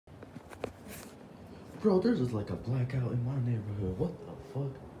Bro, there's just like a blackout in my neighborhood. What the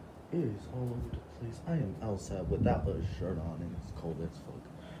fuck? It is all over the place. I am outside without a shirt on and it's cold as fuck.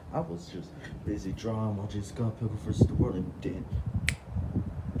 I was just busy drawing, watching Scott Pilgrim vs. the World, and then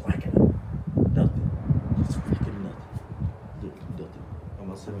blackout. Nothing. Just fucking nothing. Literally nothing. On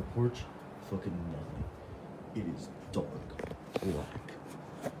my side porch, fucking nothing. It is dark,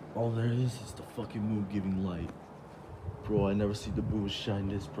 black. All there is the fucking moon giving light. Bro, I never see the moon shine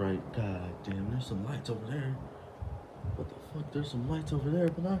this bright. God damn, there's some lights over there. What the fuck? There's some lights over there,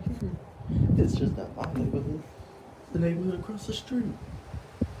 but not here. It's just not my neighborhood. The neighborhood across the street.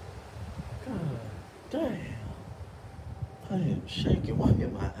 God damn. I am shaking. Why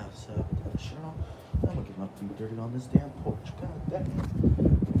am I outside without a shirt on? I'm gonna get my feet dirty on this damn porch. God damn.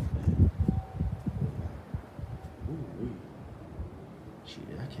 Ooh, shit,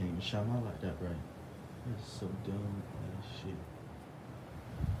 I can't even shine my light that bright. That's so dumb as shit.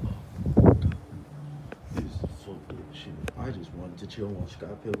 Oh, God. This is so good shit. I just wanted to chill and watch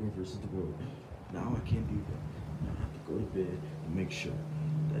Scott Pilgrim vs. the World. Now I can't do that. Now I have to go to bed and make sure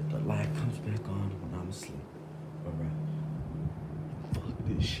that the light comes back on when I'm asleep. Alright. Fuck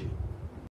this shit.